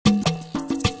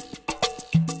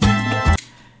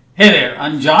Hey there,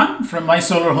 I'm John from My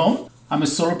Solar Home. I'm a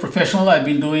solar professional. I've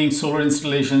been doing solar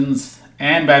installations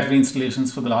and battery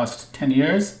installations for the last 10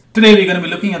 years. Today we're going to be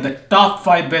looking at the top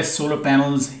 5 best solar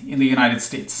panels in the United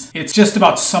States. It's just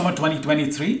about summer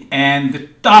 2023 and the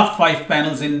top 5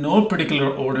 panels in no particular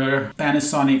order: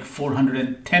 Panasonic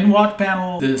 410 watt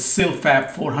panel, the Silfab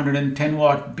 410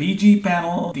 watt BG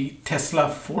panel, the Tesla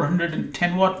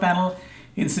 410 watt panel.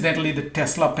 Incidentally, the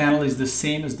Tesla panel is the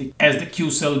same as the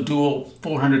Qcell Duo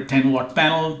 410 watt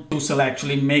panel. Qcell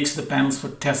actually makes the panels for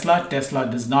Tesla. Tesla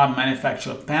does not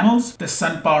manufacture panels. The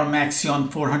SunPower Maxeon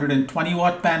 420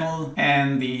 watt panel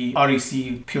and the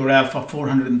REC Pure Alpha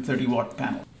 430 watt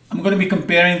panel. I'm going to be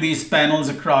comparing these panels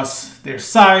across their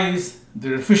size,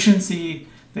 their efficiency,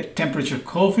 their temperature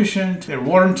coefficient, their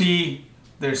warranty,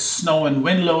 their snow and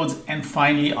wind loads, and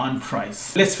finally on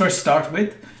price. Let's first start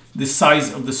with the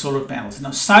size of the solar panels.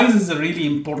 Now, size is a really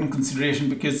important consideration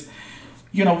because,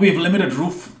 we have limited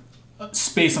roof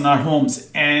space on our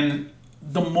homes, and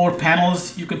the more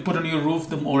panels you can put on your roof,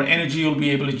 the more energy you'll be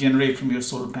able to generate from your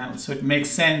solar panels. So it makes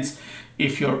sense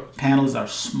if your panels are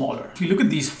smaller. If you look at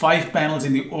these 5 panels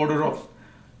in the order of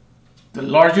the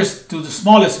largest to the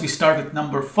smallest, we start with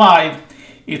number 5.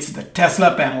 It's the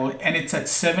Tesla panel, and it's at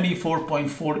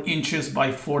 74.4 inches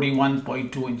by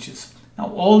 41.2 inches. Now,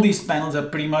 all these panels are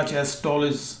pretty much as tall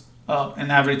as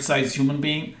an average sized human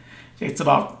being. It's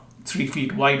about 3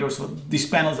 feet wide or so. These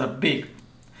panels are big.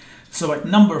 So at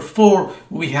number 4,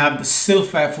 we have the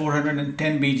Silfab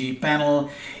 410 BG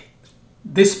panel.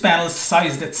 This panel is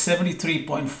sized at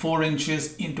 73.4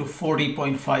 inches into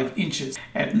 40.5 inches.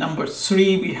 At number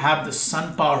 3, we have the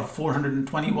SunPower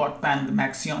 420 watt panel, the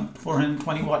Maxeon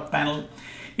 420 watt panel.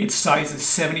 Its size is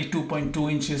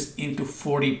 72.2 inches into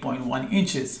 40.1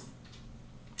 inches.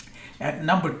 At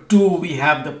number 2, we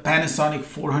have the Panasonic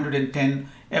 410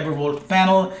 Evervolt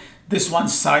panel. This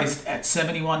one's sized at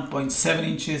 71.7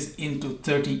 inches into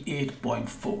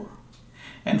 38.4.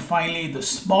 And finally, the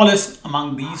smallest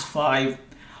among these 5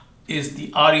 is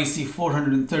the REC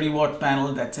 430 watt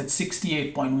panel. That's at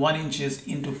 68.1 inches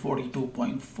into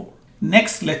 42.4.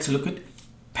 Next, let's look at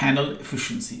panel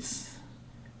efficiencies.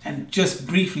 And just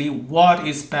briefly, what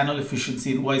is panel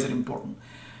efficiency and why is it important?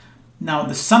 Now,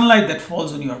 the sunlight that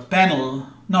falls on your panel,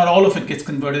 not all of it gets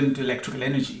converted into electrical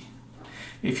energy.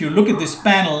 If you look at this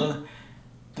panel,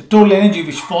 the total energy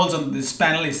which falls on this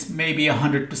panel is maybe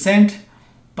 100%,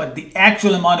 but the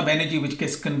actual amount of energy which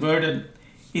gets converted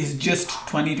is just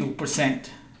 22%.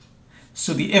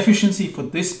 So the efficiency for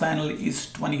this panel is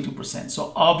 22%.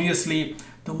 So obviously,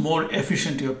 the more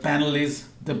efficient your panel is,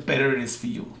 the better it is for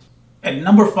you. At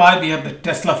number 5, we have the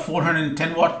Tesla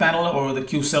 410 watt panel, or the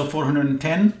Qcell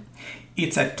 410.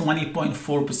 It's at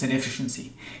 20.4%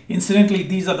 efficiency. Incidentally,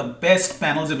 these are the best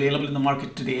panels available in the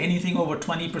market today. Anything over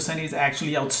 20% is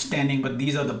actually outstanding, but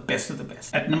these are the best of the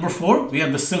best. At number 4, we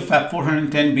have the Silfab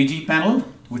 410 BG panel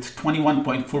with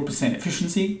 21.4%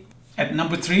 efficiency. At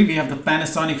number 3, we have the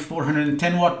Panasonic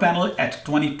 410 watt panel at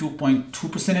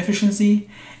 22.2% efficiency.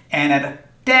 And at a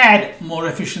tad more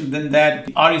efficient than that,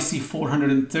 the REC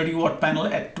 430 watt panel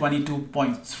at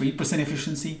 22.3%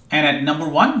 efficiency. And at number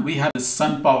 1, we have the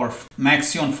SunPower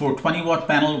Maxeon 420 watt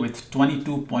panel with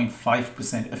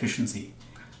 22.5% efficiency.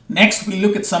 Next, we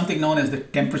look at something known as the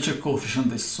temperature coefficient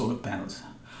of these solar panels.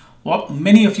 What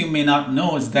many of you may not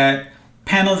know is that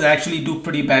panels actually do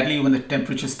pretty badly when the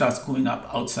temperature starts going up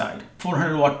outside.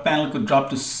 400 watt panel could drop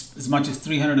to as much as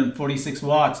 346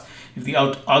 watts if the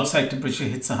outside temperature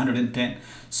hits 110.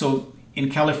 So in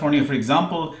California, for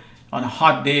example, on a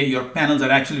hot day, your panels are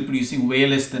actually producing way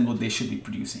less than what they should be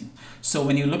producing. So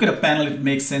when you look at a panel, it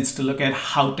makes sense to look at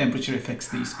how temperature affects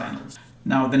these panels.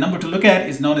 Now, the number to look at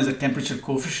is known as a temperature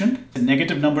coefficient. It's a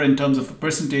negative number in terms of a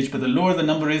percentage, but the lower the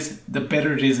number is, the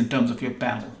better it is in terms of your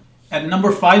panel. At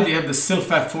number 5, we have the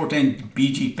Silfab 410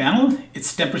 BG panel.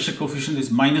 Its temperature coefficient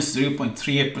is minus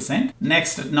 0.38%.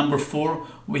 Next, at number 4,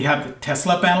 we have the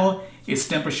Tesla panel. Its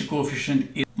temperature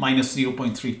coefficient is minus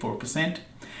 0.34%.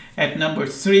 At number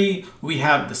 3, we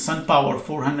have the SunPower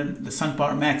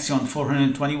Maxeon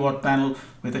 420 watt panel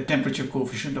with a temperature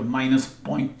coefficient of minus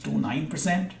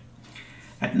 0.29%.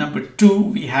 At number 2,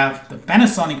 we have the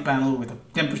Panasonic panel with a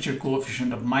temperature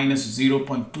coefficient of minus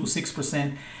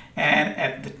 0.26%. And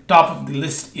at the top of the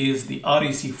list is the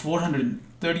REC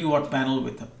 430 watt panel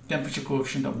with a temperature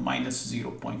coefficient of minus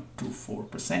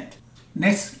 0.24%.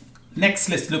 Next,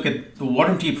 let's look at the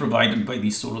warranty provided by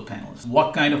these solar panels.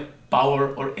 What kind of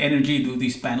power or energy do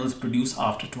these panels produce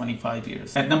after 25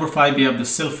 years? At number 5, we have the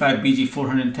Silfab BG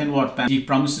 410 watt panel. It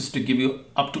promises to give you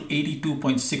up to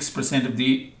 82.6% of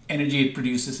the energy it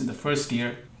produces in the first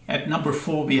year. At number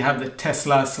 4, we have the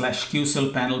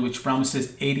Tesla/Q-cell panel, which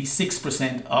promises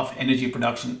 86% of energy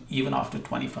production even after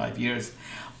 25 years.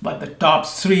 But the top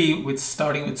 3,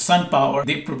 starting with SunPower,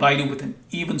 they provide you with an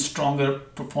even stronger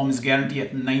performance guarantee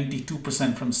at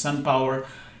 92% from SunPower,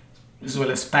 as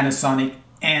well as Panasonic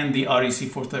and the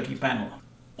REC430 panel.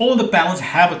 All the panels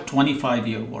have a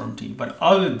 25-year warranty, but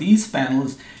out of these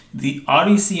panels, the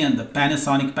REC and the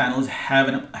Panasonic panels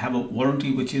have a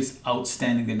warranty which is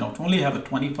outstanding. They not only have a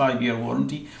 25-year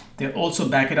warranty, they also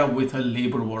back it up with a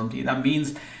labor warranty. That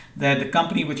means that the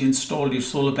company which installed your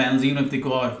solar panels, even if they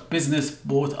go out of business,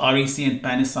 both REC and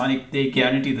Panasonic, they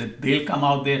guarantee that they'll come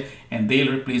out there and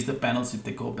they'll replace the panels if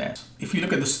they go bad. If you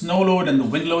look at the snow load and the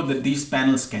wind load that these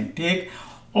panels can take,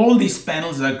 all these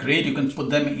panels are great. You can put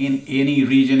them in any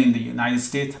region in the United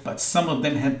States, but some of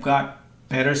them have got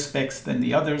better specs than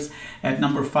the others. At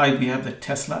number 5, we have the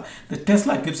Tesla. The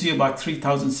Tesla gives you about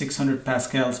 3,600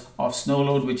 pascals of snow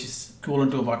load, which is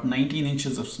equivalent to about 19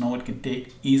 inches of snow it can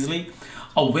take easily.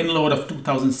 A wind load of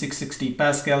 2,660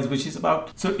 pascals, which is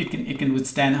about, so it can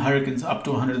withstand hurricanes up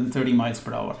to 130 miles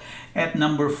per hour. At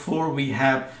number 4, we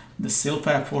have the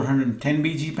Silfab 410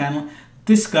 BG panel.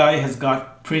 This guy has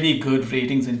got pretty good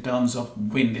ratings in terms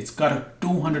of wind. It's got a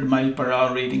 200 mile per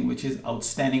hour rating, which is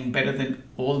outstanding, better than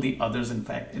all the others, in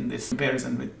fact, in this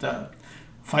comparison with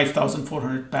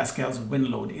 5,400 pascals wind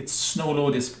load. Its snow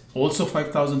load is also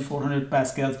 5,400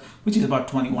 pascals, which is about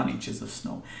 21 inches of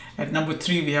snow. At number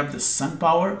 3, we have the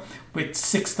SunPower with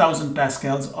 6,000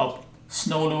 pascals of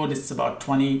snow load. It's about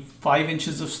 25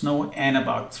 inches of snow and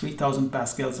about 3,000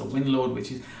 pascals of wind load,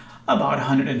 which is about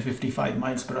 155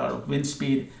 miles per hour of wind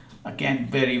speed. Again,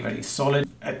 very, very solid.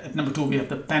 At number 2, we have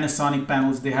the Panasonic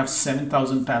panels. They have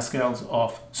 7,000 pascals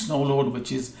of snow load,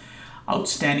 which is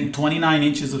outstanding, 29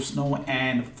 inches of snow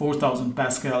and 4,000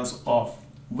 pascals of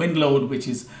wind load, which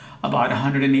is about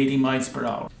 180 miles per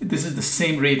hour. This is the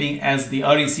same rating as the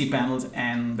REC panels,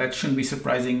 and that shouldn't be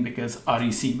surprising because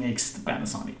REC makes the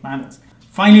Panasonic panels.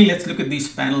 Finally, let's look at these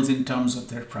panels in terms of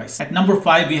their price. At number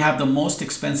 5, we have the most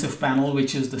expensive panel,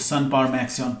 which is the SunPower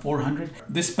Maxeon 400.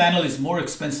 This panel is more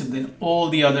expensive than all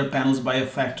the other panels by a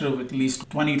factor of at least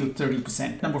 20 to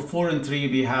 30%. Number 4 and 3,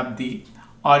 we have the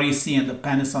REC and the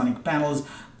Panasonic panels.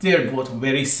 They're both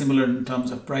very similar in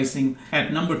terms of pricing.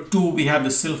 At number 2, we have the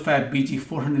Silfab BG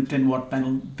 410 watt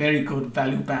panel. Very good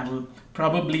value panel.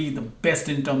 Probably the best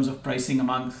in terms of pricing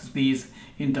amongst these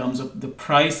in terms of the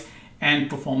price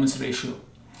and performance ratio.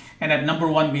 And at number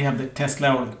 1, we have the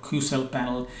Tesla or the Q-cell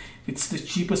panel. It's the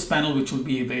cheapest panel which will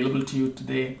be available to you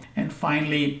today. And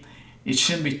finally, it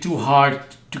shouldn't be too hard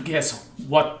to guess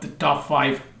what the top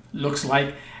 5 looks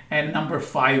like. At number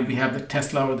 5, we have the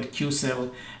Tesla or the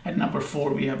Q-cell. At number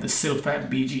 4, we have the Silfab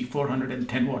BG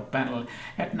 410 watt panel.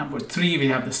 At number 3, we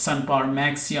have the SunPower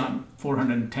Maxeon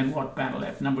 410 watt panel.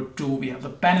 At number 2, we have the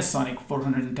Panasonic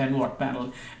 410 watt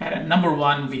panel. And at number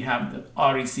 1, we have the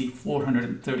REC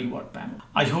 430 watt panel.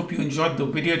 I hope you enjoyed the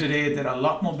video today. There are a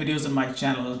lot more videos on my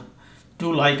channel.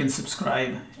 Do like and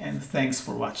subscribe, and thanks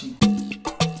for watching.